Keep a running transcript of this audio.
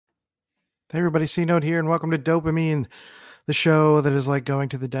Hey everybody, C Note here, and welcome to Dopamine, the show that is like going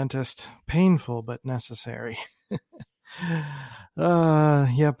to the dentist. Painful, but necessary.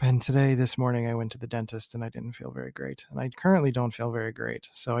 Yep, and this morning, I went to the dentist, and I didn't feel very great. And I currently don't feel very great,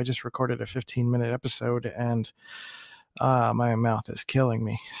 so I just recorded a 15-minute episode, and my mouth is killing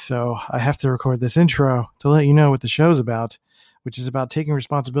me. So I have to record this intro to let you know what the show's about, which is about taking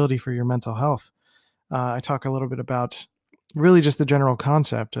responsibility for your mental health. I talk a little bit about really just the general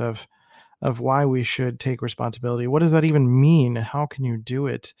concept of why we should take responsibility. What does that even mean? How can you do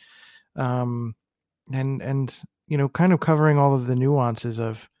it? And kind of covering all of the nuances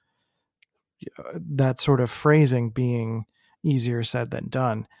of that sort of phrasing being easier said than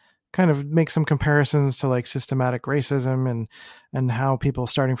done. Kind of make some comparisons to like systematic racism and how people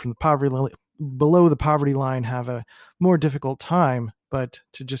starting from below the poverty line have a more difficult time, but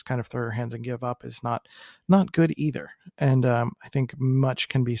to just kind of throw your hands and give up is not good either. And I think much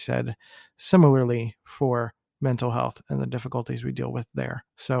can be said similarly for mental health and the difficulties we deal with there.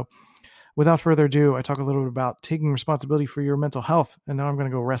 So without further ado, I talk a little bit about taking responsibility for your mental health. And now I'm going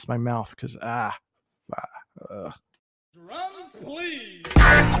to go rest my mouth because, Drums, please.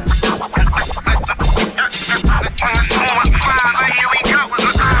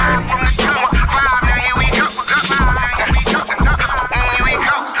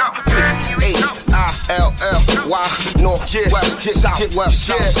 H-I-L-L-Y, north, west, south, west,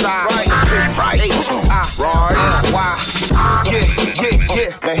 south side, right, yeah,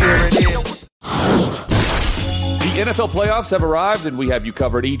 now here it is. The NFL playoffs have arrived, and we have you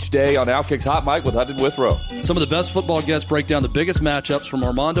covered each day on Outkick's Hot Mic with Hutton Withrow. Some of the best football guests break down the biggest matchups, from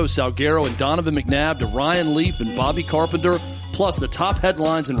Armando Salguero and Donovan McNabb to Ryan Leaf and Bobby Carpenter, plus the top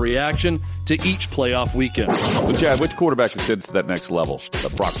headlines and reaction to each playoff weekend. So, Chad, which quarterback ascends to that next level?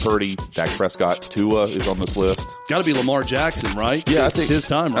 Brock Purdy, Dak Prescott, Tua is on this list. Got to be Lamar Jackson, right? Yeah, it's his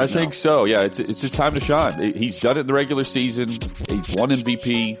time right now. I think so. Yeah, it's his time to shine. He's done it in the regular season. He's won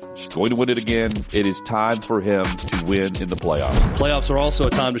MVP. He's going to win it again. It is time for him to win in the playoffs. Playoffs are also a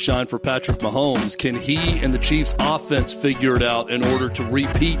time to shine for Patrick Mahomes. Can he and the Chiefs' offense figure it out in order to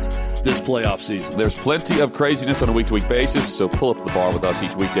repeat this playoff season? There's plenty of craziness on a week-to-week basis, so pull up the bar with us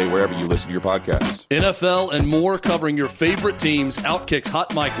each weekday wherever you listen to your podcasts. NFL and more, covering your favorite teams. Outkick's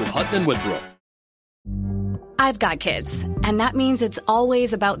Hot Mic with Hutton and Withrow. I've got kids, and that means it's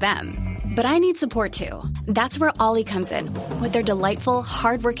always about them. But I need support too. That's where Ollie comes in. With their delightful,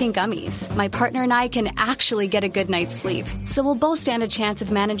 hardworking gummies, my partner and I can actually get a good night's sleep, so we'll both stand a chance of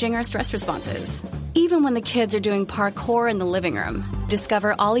managing our stress responses. Even when the kids are doing parkour in the living room,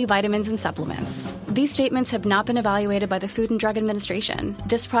 discover Ollie vitamins and supplements. These statements have not been evaluated by the Food and Drug Administration.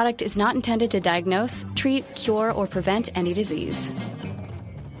 This product is not intended to diagnose, treat, cure, or prevent any disease.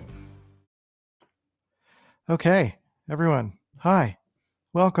 Okay, everyone. Hi.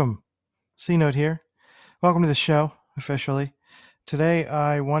 Welcome. C Note here. Welcome to the show, officially. Today,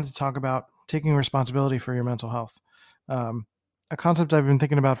 I wanted to talk about taking responsibility for your mental health, a concept I've been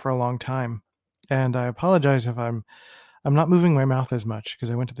thinking about for a long time. And I apologize if I'm not moving my mouth as much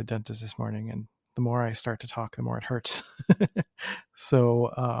because I went to the dentist this morning, and the more I start to talk, the more it hurts.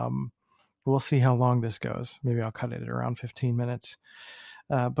 So we'll see how long this goes. Maybe I'll cut it at around 15 minutes.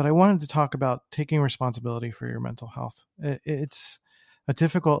 But I wanted to talk about taking responsibility for your mental health. It's a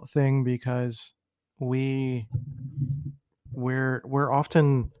difficult thing because we're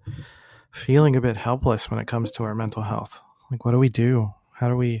often feeling a bit helpless when it comes to our mental health. Like, what do we do? How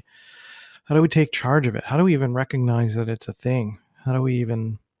do we take charge of it? How do we even recognize that it's a thing? How do we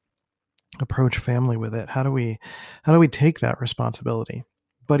even approach family with it? How do we take that responsibility?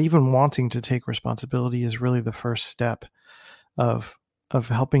 But even wanting to take responsibility is really the first step of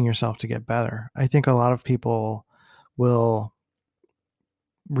helping yourself to get better. I think a lot of people will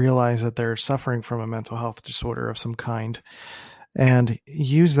realize that they're suffering from a mental health disorder of some kind and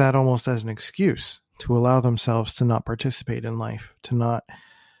use that almost as an excuse to allow themselves to not participate in life, to not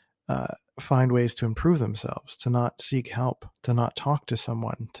find ways to improve themselves, to not seek help, to not talk to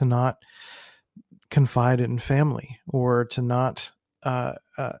someone, to not confide in family, or to not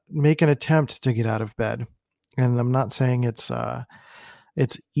make an attempt to get out of bed. And I'm not saying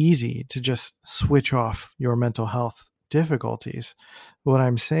it's easy to just switch off your mental health difficulties. What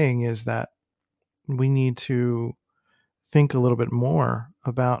I'm saying is that we need to think a little bit more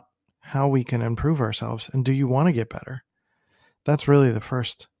about how we can improve ourselves. And do you want to get better? That's really the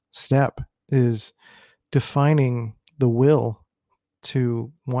first step, is defining the will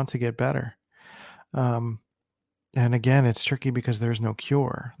to want to get better. And again, it's tricky because there's no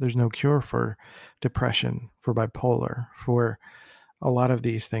cure. There's no cure for depression, for bipolar, for a lot of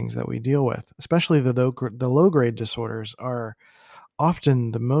these things that we deal with, especially the low grade disorders, are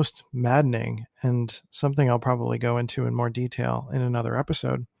often the most maddening, and something I'll probably go into in more detail in another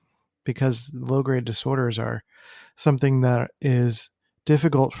episode, because low-grade disorders are something that is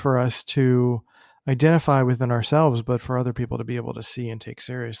difficult for us to identify within ourselves, but for other people to be able to see and take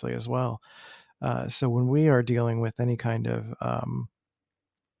seriously as well. So when we are dealing with any kind of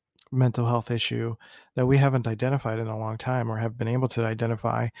mental health issue that we haven't identified in a long time, or have been able to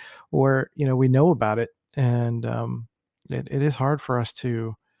identify, or we know about it, and it is hard for us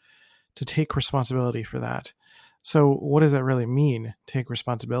to take responsibility for that. So what does that really mean, take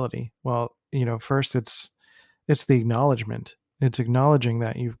responsibility? Well, first it's the acknowledgement. It's acknowledging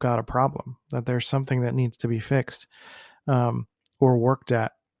that you've got a problem, that there's something that needs to be fixed, or worked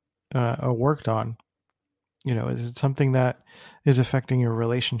at, or worked on. Is it something that is affecting your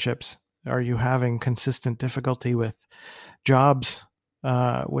relationships? Are you having consistent difficulty with jobs,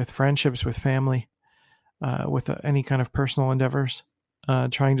 with friendships, with family, with any kind of personal endeavors,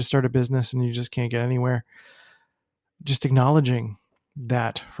 trying to start a business and you just can't get anywhere? Just acknowledging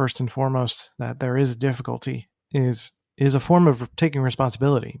that, first and foremost, that there is difficulty is a form of taking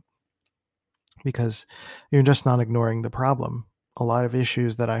responsibility, because you're just not ignoring the problem. A lot of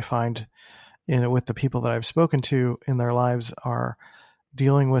issues that I find with the people that I've spoken to in their lives are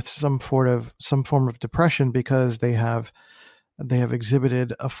dealing with some form of depression, because they have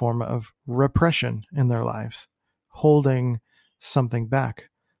exhibited a form of repression in their lives, holding something back,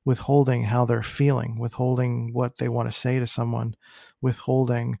 withholding how they're feeling, withholding what they want to say to someone,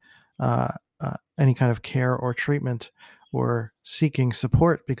 withholding any kind of care or treatment, or seeking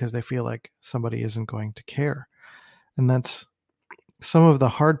support because they feel like somebody isn't going to care. And that's some of the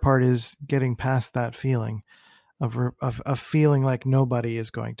hard part, is getting past that feeling of feeling like nobody is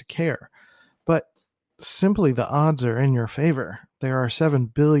going to care. But simply, the odds are in your favor. There are 7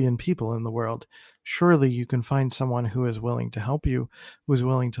 billion people in the world. Surely you can find someone who is willing to help you, who is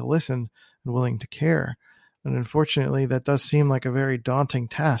willing to listen and willing to care. And unfortunately, that does seem like a very daunting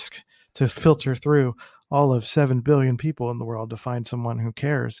task, to filter through all of 7 billion people in the world to find someone who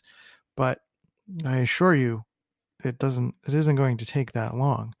cares. But I assure you, it isn't going to take that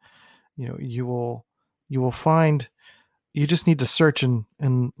long. You will find, you just need to search and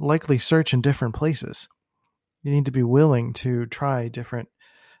likely search in different places. You need to be willing to try different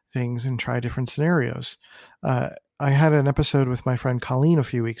things and try different scenarios. I had an episode with my friend Colleen a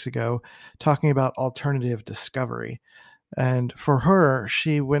few weeks ago talking about alternative discovery. And for her,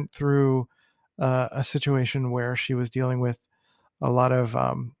 she went through a situation where she was dealing with a lot of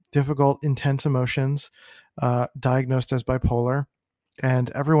difficult, intense emotions, diagnosed as bipolar. And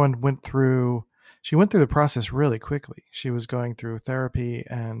everyone she went through the process really quickly. She was going through therapy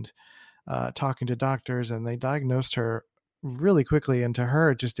and talking to doctors, and they diagnosed her really quickly. And to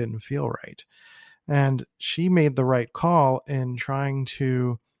her, it just didn't feel right. And she made the right call in trying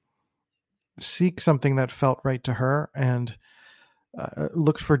to seek something that felt right to her, and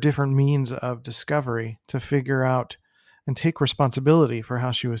looked for different means of discovery to figure out and take responsibility for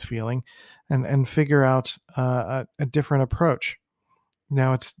how she was feeling, and figure out a different approach.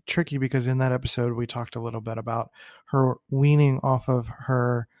 Now, it's tricky because in that episode, we talked a little bit about her weaning off of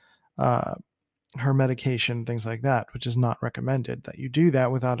her medication, things like that, which is not recommended, that you do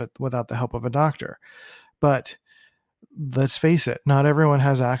that without the help of a doctor. But let's face it, not everyone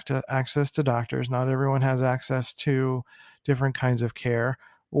has access to doctors. Not everyone has access to different kinds of care,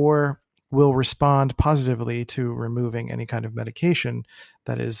 or will respond positively to removing any kind of medication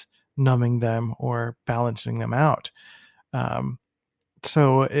that is numbing them or balancing them out.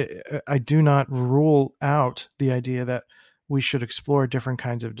 So I do not rule out the idea that we should explore different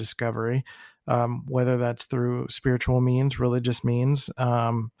kinds of discovery, whether that's through spiritual means, religious means.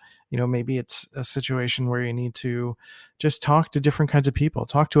 Maybe it's a situation where you need to just talk to different kinds of people,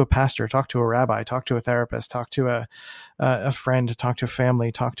 talk to a pastor, talk to a rabbi, talk to a therapist, talk to a friend, talk to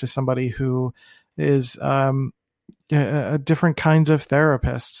family, talk to somebody who is different kinds of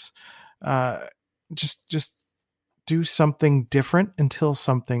therapists. Just do something different until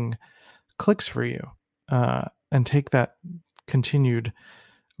something clicks for you, and take that continued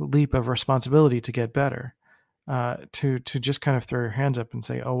leap of responsibility to get better. To just kind of throw your hands up and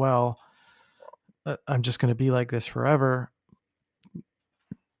say, oh, well, I'm just going to be like this forever,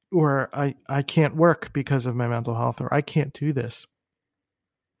 or I can't work because of my mental health, or I can't do this.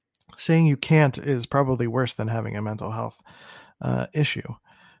 Saying you can't is probably worse than having a mental health issue.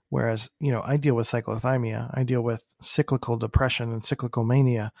 Whereas, I deal with cyclothymia, I deal with cyclical depression and cyclical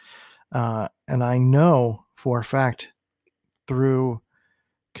mania. And I know for a fact, through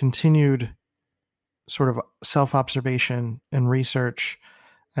continued sort of self-observation and research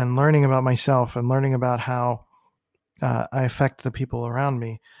and learning about myself and learning about how I affect the people around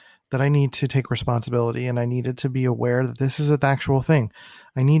me, that I need to take responsibility, and I needed to be aware that this is an actual thing.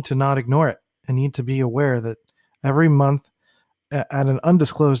 I need to not ignore it. I need to be aware that every month at an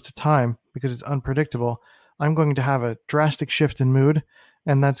undisclosed time, because it's unpredictable, I'm going to have a drastic shift in mood,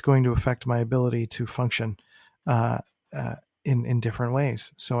 and that's going to affect my ability to function in different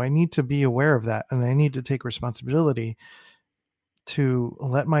ways. So I need to be aware of that, and I need to take responsibility to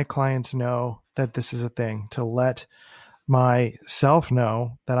let my clients know that this is a thing, to let myself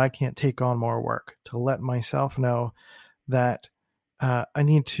know that I can't take on more work, to let myself know that I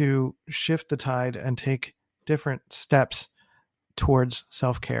need to shift the tide and take different steps towards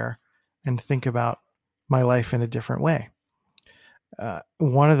self-care and think about my life in a different way.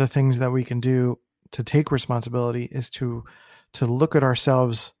 One of the things that we can do to take responsibility is to look at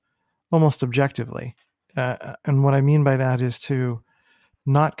ourselves almost objectively. And what I mean by that is to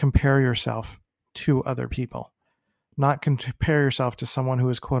not compare yourself to other people, not compare yourself to someone who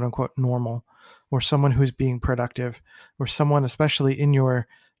is quote unquote normal, or someone who's being productive, or someone, especially in your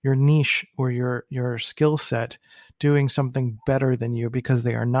niche or your skill set, doing something better than you because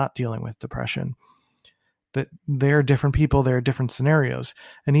they are not dealing with depression. That they're different people, they're different scenarios.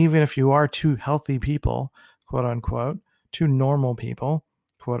 And even if you are two healthy people, quote unquote, two normal people,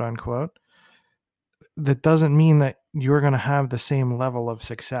 quote unquote, that doesn't mean that you're going to have the same level of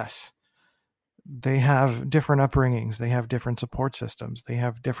success. They have different upbringings, they have different support systems, they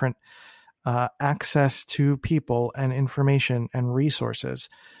have different access to people and information and resources.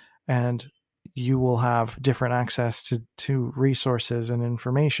 And you will have different access to resources and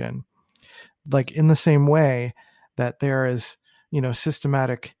information. Like in the same way that there is,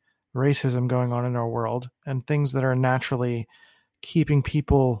 systematic racism going on in our world, and things that are naturally keeping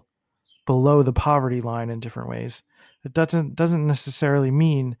people below the poverty line in different ways, it doesn't necessarily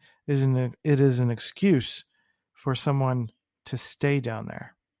mean it is an excuse for someone to stay down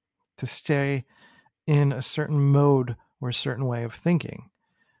there, to stay in a certain mode or a certain way of thinking.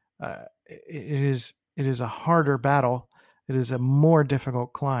 It is a harder battle. It is a more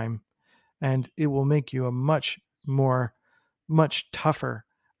difficult climb, and it will make you a much tougher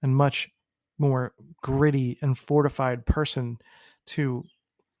and much more gritty and fortified person to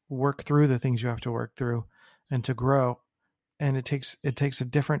work through the things you have to work through and to grow. And it takes a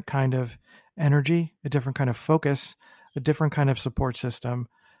different kind of energy, a different kind of focus, a different kind of support system,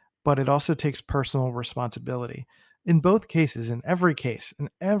 but it also takes personal responsibility. In both cases, in every case, in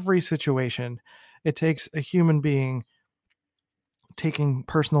every situation, it takes a human being taking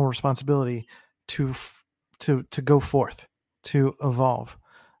personal responsibility to go forth, to evolve,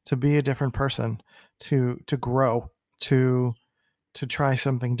 to be a different person, to grow, to try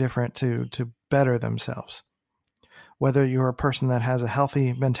something different, to better themselves. Whether you're a person that has a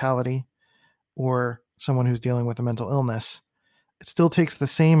healthy mentality or someone who's dealing with a mental illness, it still takes the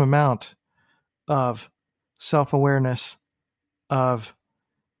same amount of self-awareness, of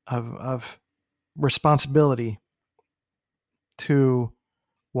responsibility to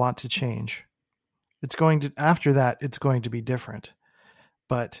want to change. After that, it's going to be different.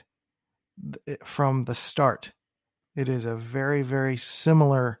 But from the start, it is a very, very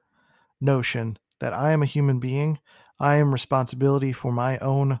similar notion that I am a human being. I am responsibility for my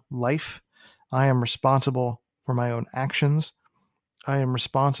own life. I am responsible for my own actions. I am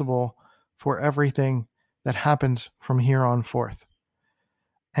responsible for everything that happens from here on forth.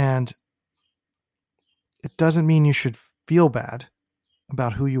 And it doesn't mean you should feel bad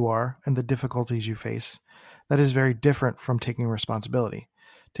about who you are and the difficulties you face. That is very different from taking responsibility.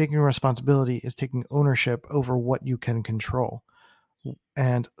 Taking responsibility is taking ownership over what you can control.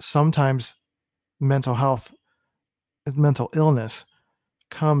 And sometimes mental illness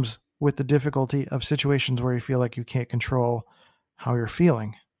comes with the difficulty of situations where you feel like you can't control how you're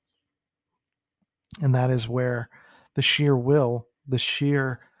feeling. And that is where the sheer will, the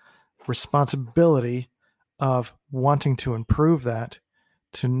sheer responsibility of wanting to improve that,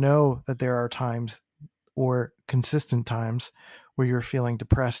 to know that there are times or consistent times where you're feeling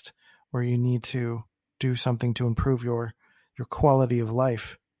depressed, where you need to do something to improve your quality of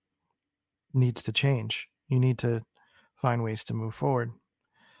life, needs to change. You need to find ways to move forward.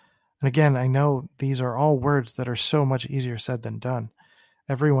 And again, I know these are all words that are so much easier said than done.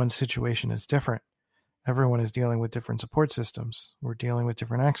 Everyone's situation is different. Everyone is dealing with different support systems. We're dealing with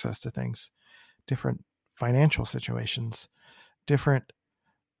different access to things, different financial situations, different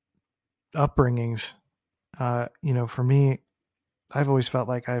upbringings. For me, I've always felt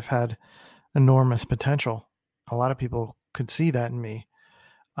like I've had enormous potential. A lot of people could see that in me.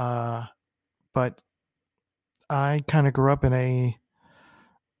 But I kind of grew up in a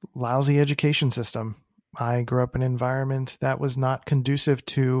lousy education system. I grew up in an environment that was not conducive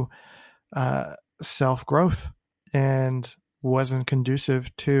to self-growth and wasn't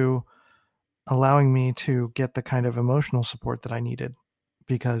conducive to allowing me to get the kind of emotional support that I needed,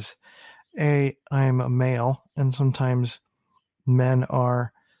 because I'm a male, and sometimes men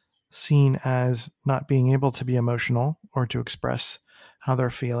are seen as not being able to be emotional or to express how they're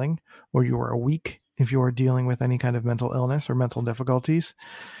feeling, or you are weak if you are dealing with any kind of mental illness or mental difficulties.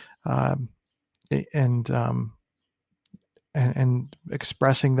 And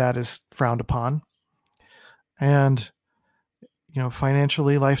expressing that is frowned upon. And,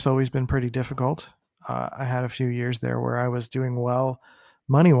 financially, life's always been pretty difficult. I had a few years there where I was doing well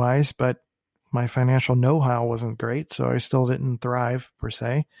money-wise, but my financial know-how wasn't great, so I still didn't thrive per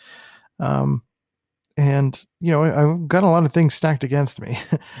se. And, I've got a lot of things stacked against me.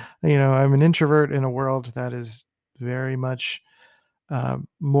 I'm an introvert in a world that is very much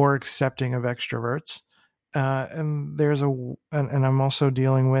more accepting of extroverts. And I'm also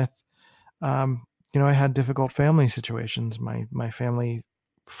dealing with, I had difficult family situations. My family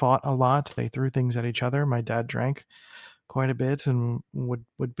fought a lot. They threw things at each other. My dad drank quite a bit and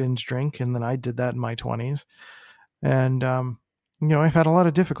would binge drink. And then I did that in my 20s. And, I've had a lot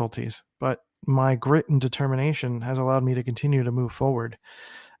of difficulties, but my grit and determination has allowed me to continue to move forward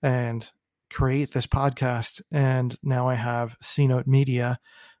and create this podcast. And now I have C-Note Media,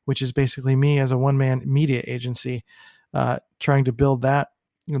 which is basically me as a one-man media agency, trying to build that.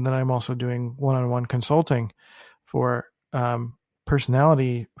 And then I'm also doing one-on-one consulting for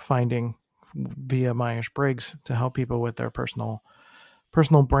personality finding via Myers-Briggs to help people with their personal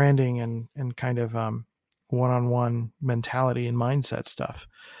branding and kind of one-on-one mentality and mindset stuff.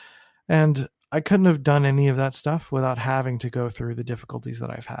 And I couldn't have done any of that stuff without having to go through the difficulties that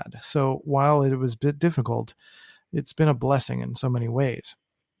I've had. So while it was a bit difficult, it's been a blessing in so many ways.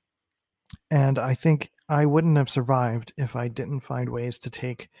 And I think I wouldn't have survived if I didn't find ways to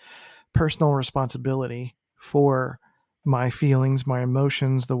take personal responsibility for my feelings, my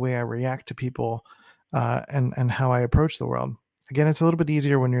emotions, the way I react to people, and how I approach the world. Again, it's a little bit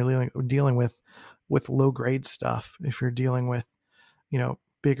easier when you're dealing with low grade stuff. If you're dealing with,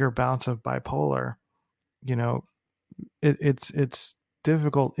 bigger bouts of bipolar, it's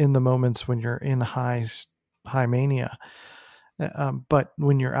difficult in the moments when you're in high mania. But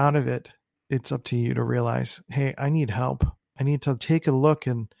when you're out of it, it's up to you to realize, hey, I need help. I need to take a look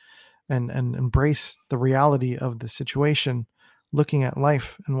and embrace the reality of the situation, looking at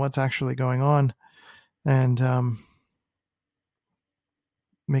life and what's actually going on, and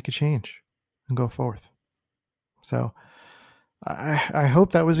make a change and go forth. So I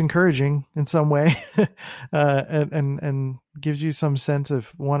hope that was encouraging in some way, and gives you some sense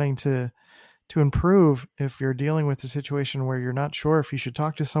of wanting to improve if you're dealing with a situation where you're not sure if you should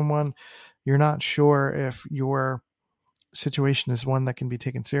talk to someone, you're not sure if your situation is one that can be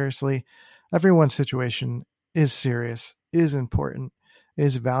taken seriously. Everyone's situation is serious, is important,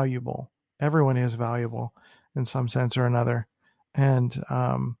 is valuable. Everyone is valuable in some sense or another. And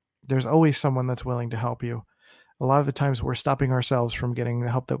there's always someone that's willing to help you. A lot of the times we're stopping ourselves from getting the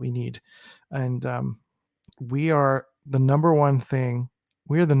help that we need. And we are the number one person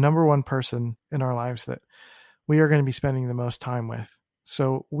in our lives that we are going to be spending the most time with.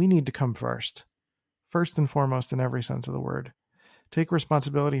 So we need to come first and foremost in every sense of the word. Take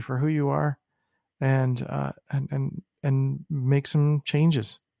responsibility for who you are and make some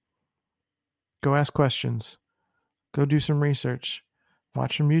changes. Go ask questions. Go do some research.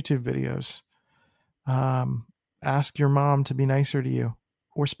 Watch some YouTube videos. Ask your mom to be nicer to you,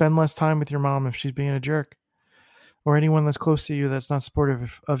 or spend less time with your mom if she's being a jerk, or anyone that's close to you that's not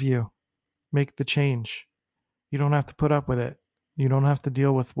supportive of you. Make the change. You don't have to put up with it. You don't have to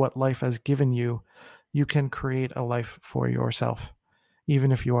deal with what life has given you. You can create a life for yourself,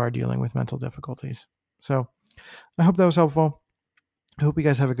 even if you are dealing with mental difficulties. So I hope that was helpful. I hope you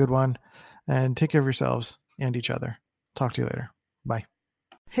guys have a good one, and take care of yourselves and each other. Talk to you later. Bye.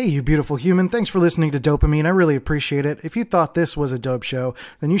 Hey, you beautiful human. Thanks for listening to Dopamine. I really appreciate it. If you thought this was a dope show,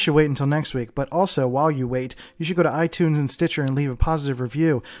 then you should wait until next week. But also, while you wait, you should go to iTunes and Stitcher and leave a positive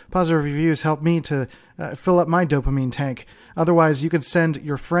review. Positive reviews help me to fill up my dopamine tank. Otherwise, you could send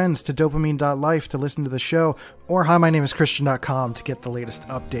your friends to dopamine.life to listen to the show, or HiMyNameIsChristian.com to get the latest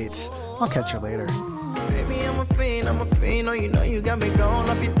updates. I'll catch you later. Baby, I'm a fiend. Oh, you know you got me going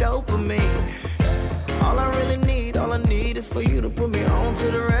off your dopamine. All I really need is for you to put me on to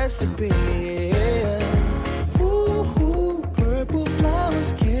the recipe. Yeah. Ooh, purple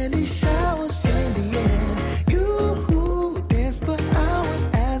flowers, candy showers in the air. You dance for hours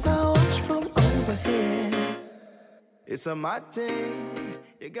as I watch from overhead. It's a my thing.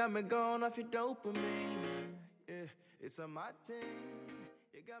 You got me going off your dopamine. It's a my team.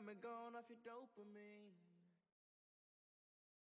 You got me going off your dopamine.